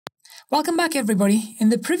Welcome back, everybody. In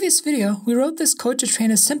the previous video, we wrote this code to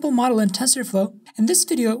train a simple model in TensorFlow. In this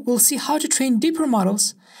video, we'll see how to train deeper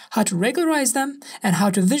models, how to regularize them, and how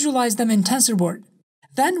to visualize them in TensorBoard.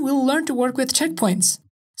 Then we'll learn to work with checkpoints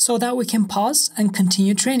so that we can pause and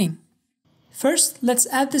continue training. First, let's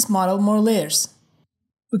add this model more layers.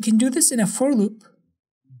 We can do this in a for loop.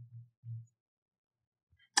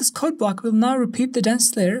 This code block will now repeat the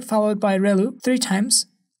dense layer followed by a reloop 3 times.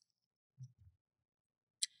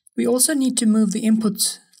 We also need to move the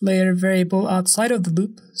input layer variable outside of the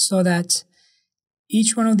loop so that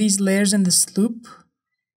each one of these layers in this loop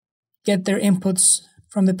get their inputs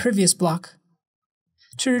from the previous block.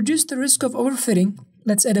 To reduce the risk of overfitting,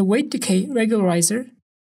 let's add a weight decay regularizer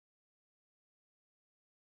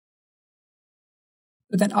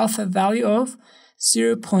with an alpha value of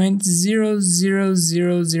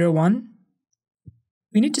 0.00001.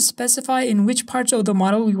 We need to specify in which parts of the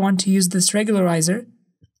model we want to use this regularizer.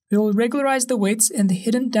 We will regularize the weights in the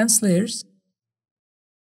hidden dense layers.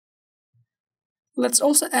 Let's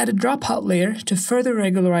also add a dropout layer to further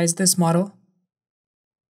regularize this model.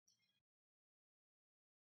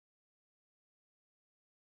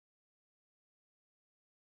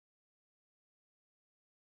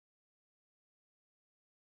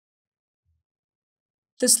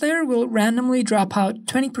 This layer will randomly drop out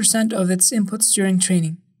 20% of its inputs during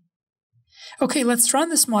training. Okay, let's run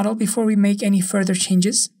this model before we make any further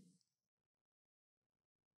changes.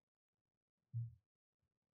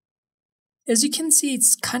 As you can see,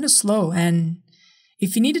 it's kind of slow, and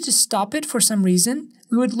if we needed to stop it for some reason,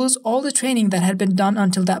 we would lose all the training that had been done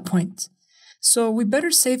until that point. So we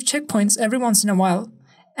better save checkpoints every once in a while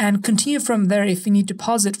and continue from there if we need to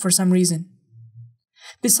pause it for some reason.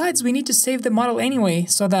 Besides, we need to save the model anyway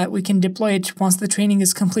so that we can deploy it once the training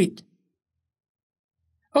is complete.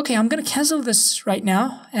 Okay, I'm going to cancel this right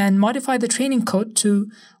now and modify the training code to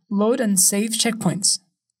load and save checkpoints.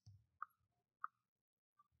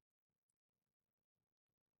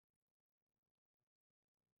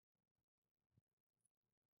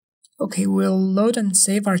 Okay, we'll load and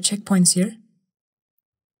save our checkpoints here.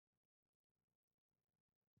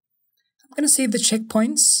 I'm going to save the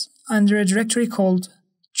checkpoints under a directory called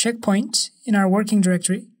checkpoint in our working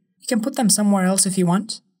directory. You can put them somewhere else if you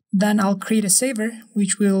want. Then I'll create a saver,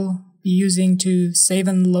 which we'll be using to save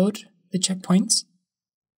and load the checkpoints.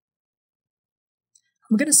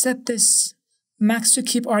 I'm going to set this max to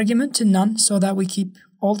keep argument to none so that we keep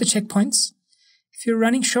all the checkpoints. If you're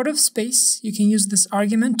running short of space, you can use this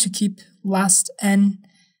argument to keep last n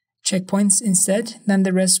checkpoints instead, then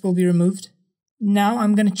the rest will be removed. Now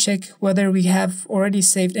I'm going to check whether we have already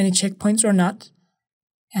saved any checkpoints or not.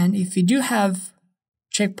 And if we do have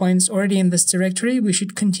checkpoints already in this directory, we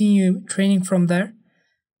should continue training from there.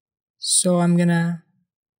 So I'm going to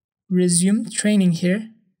resume training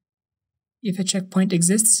here if a checkpoint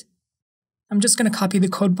exists. I'm just going to copy the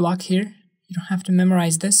code block here. You don't have to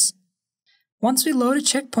memorize this. Once we load a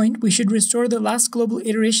checkpoint, we should restore the last global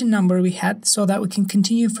iteration number we had so that we can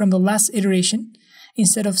continue from the last iteration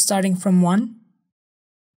instead of starting from 1.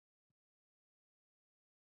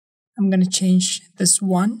 I'm going to change this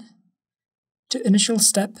 1 to initial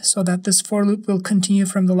step so that this for loop will continue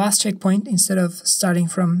from the last checkpoint instead of starting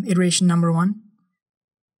from iteration number 1.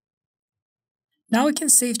 Now we can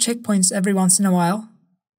save checkpoints every once in a while.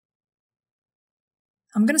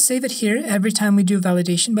 I'm going to save it here every time we do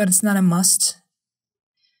validation, but it's not a must.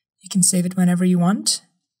 You can save it whenever you want.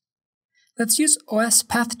 Let's use OS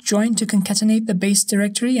path join to concatenate the base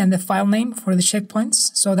directory and the file name for the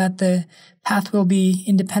checkpoints so that the path will be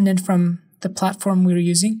independent from the platform we're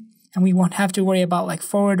using, and we won't have to worry about like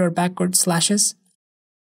forward or backward slashes.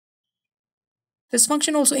 This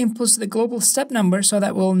function also inputs the global step number so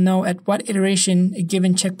that we'll know at what iteration a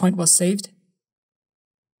given checkpoint was saved.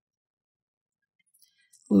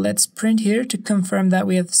 Let's print here to confirm that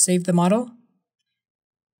we have saved the model.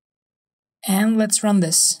 And let's run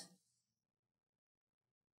this.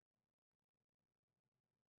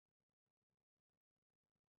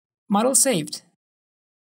 Model saved.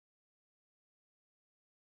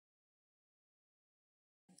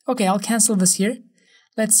 Okay, I'll cancel this here.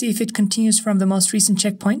 Let's see if it continues from the most recent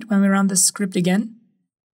checkpoint when we run this script again.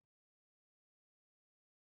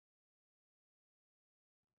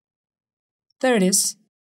 There it is.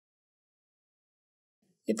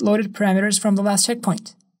 It loaded parameters from the last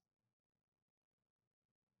checkpoint.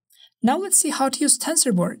 Now let's see how to use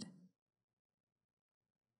TensorBoard.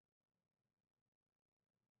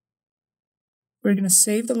 We're going to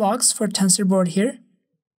save the logs for TensorBoard here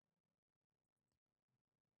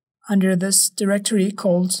under this directory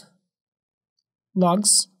called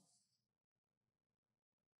logs.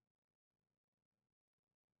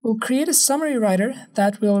 We'll create a summary writer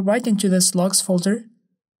that we'll write into this logs folder.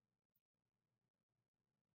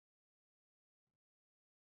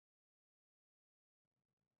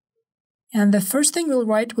 And the first thing we'll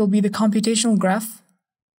write will be the computational graph.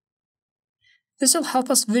 This will help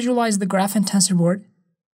us visualize the graph in TensorBoard.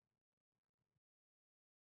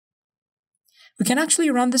 We can actually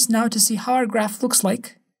run this now to see how our graph looks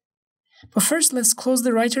like. But first, let's close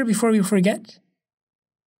the writer before we forget.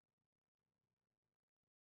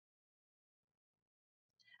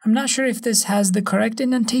 I'm not sure if this has the correct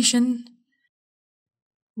indentation.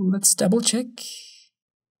 Let's double check.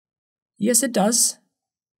 Yes, it does.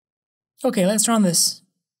 Okay, let's run this.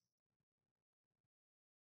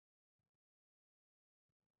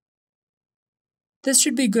 This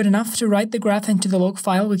should be good enough to write the graph into the log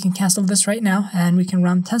file. We can cancel this right now and we can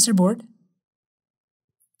run TensorBoard.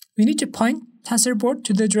 We need to point TensorBoard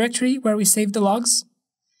to the directory where we saved the logs.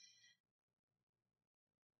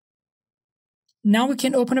 Now we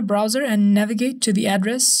can open a browser and navigate to the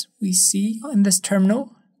address we see in this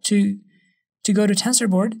terminal to go to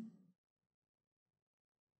TensorBoard.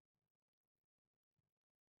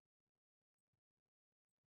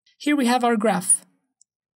 Here we have our graph.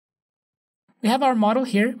 We have our model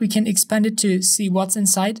here. We can expand it to see what's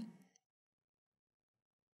inside.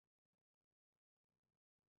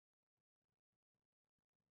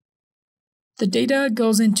 The data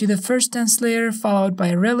goes into the first dense layer, followed by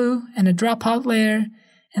a ReLU and a dropout layer,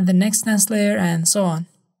 and the next dense layer, and so on.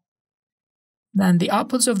 Then the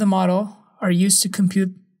outputs of the model are used to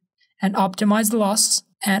compute and optimize the loss,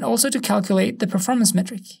 and also to calculate the performance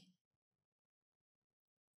metric.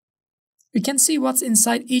 We can see what's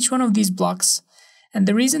inside each one of these blocks, and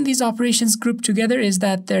the reason these operations group together is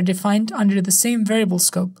that they're defined under the same variable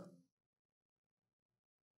scope.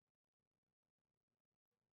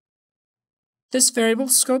 This variable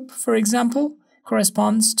scope, for example,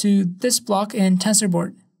 corresponds to this block in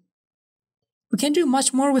TensorBoard. We can do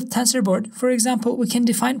much more with TensorBoard. For example, we can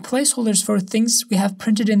define placeholders for things we have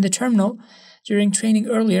printed in the terminal during training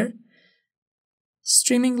earlier.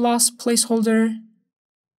 Streaming loss placeholder,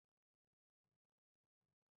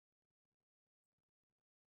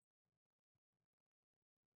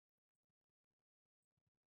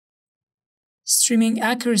 streaming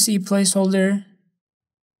accuracy placeholder,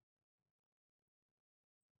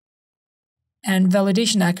 and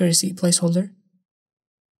validation accuracy placeholder.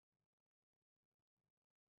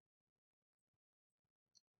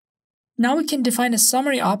 Now we can define a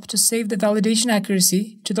summary op to save the validation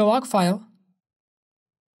accuracy to the log file.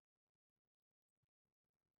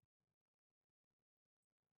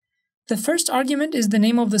 The first argument is the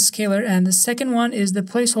name of the scalar, and the second one is the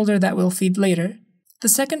placeholder that we'll feed later. The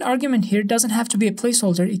second argument here doesn't have to be a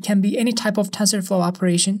placeholder. It can be any type of TensorFlow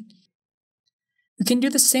operation. We can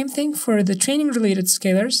do the same thing for the training-related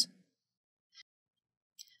scalars.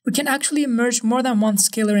 We can actually merge more than one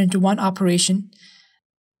scalar into one operation.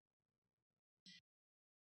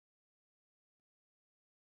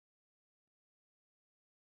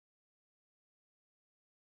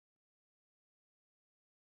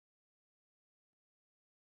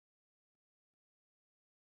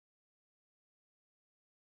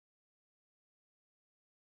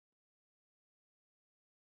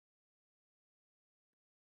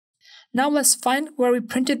 Now let's find where we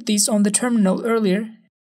printed these on the terminal earlier.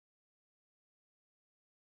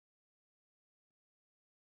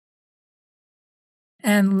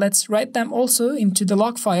 And let's write them also into the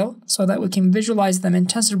log file so that we can visualize them in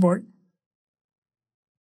TensorBoard.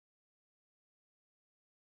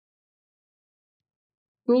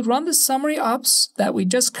 We'll run the summary ops that we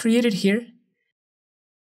just created here.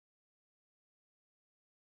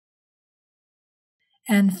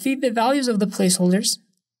 And feed the values of the placeholders.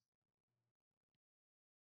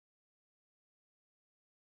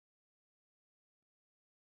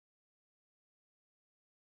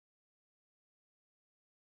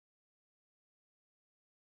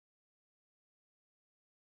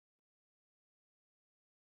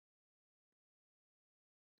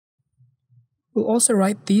 We'll also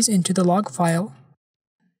write these into the log file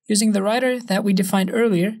using the writer that we defined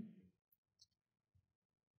earlier.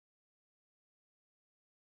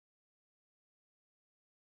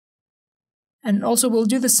 And also we'll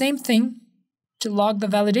do the same thing to log the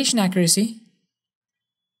validation accuracy.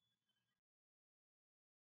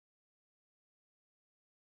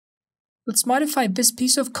 Let's modify this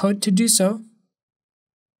piece of code to do so.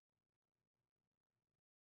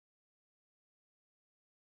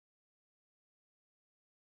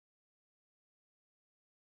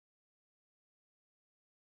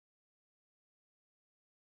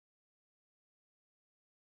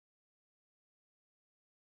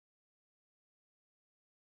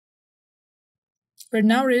 We're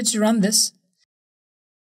now ready to run this.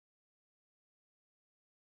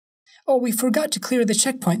 Oh, we forgot to clear the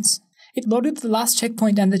checkpoints. It loaded the last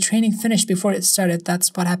checkpoint and the training finished before it started. That's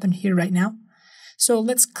what happened here right now. So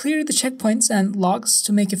let's clear the checkpoints and logs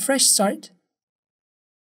to make a fresh start.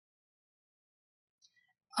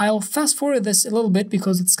 I'll fast forward this a little bit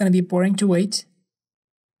because it's going to be boring to wait.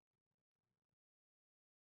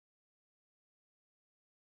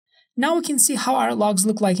 Now we can see how our logs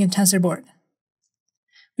look like in TensorBoard.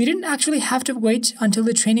 We didn't actually have to wait until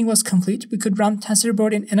the training was complete. We could run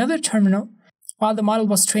TensorBoard in another terminal while the model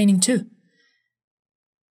was training too.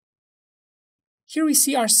 Here we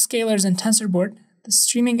see our scalars in TensorBoard. The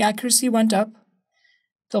streaming accuracy went up,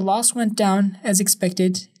 the loss went down as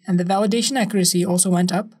expected, and the validation accuracy also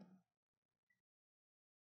went up.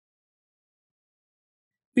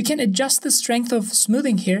 We can adjust the strength of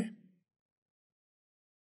smoothing here.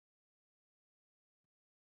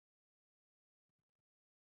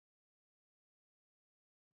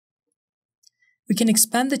 We can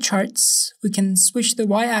expand the charts. We can switch the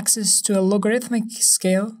y-axis to a logarithmic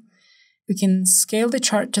scale. We can scale the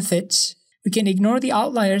chart to fit. We can ignore the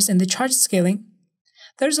outliers in the chart scaling.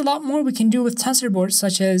 There's a lot more we can do with TensorBoard,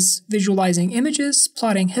 such as visualizing images,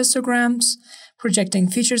 plotting histograms, projecting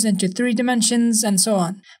features into 3 dimensions, and so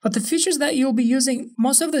on. But the features that you'll be using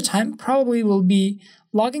most of the time probably will be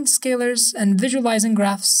logging scalars and visualizing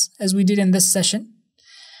graphs, as we did in this session.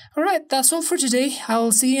 Alright, that's all for today.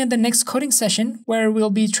 I'll see you in the next coding session, where we'll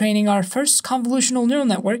be training our first convolutional neural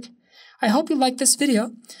network. I hope you liked this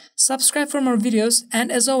video. Subscribe for more videos,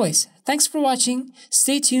 and as always, thanks for watching,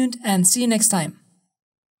 stay tuned, and see you next time.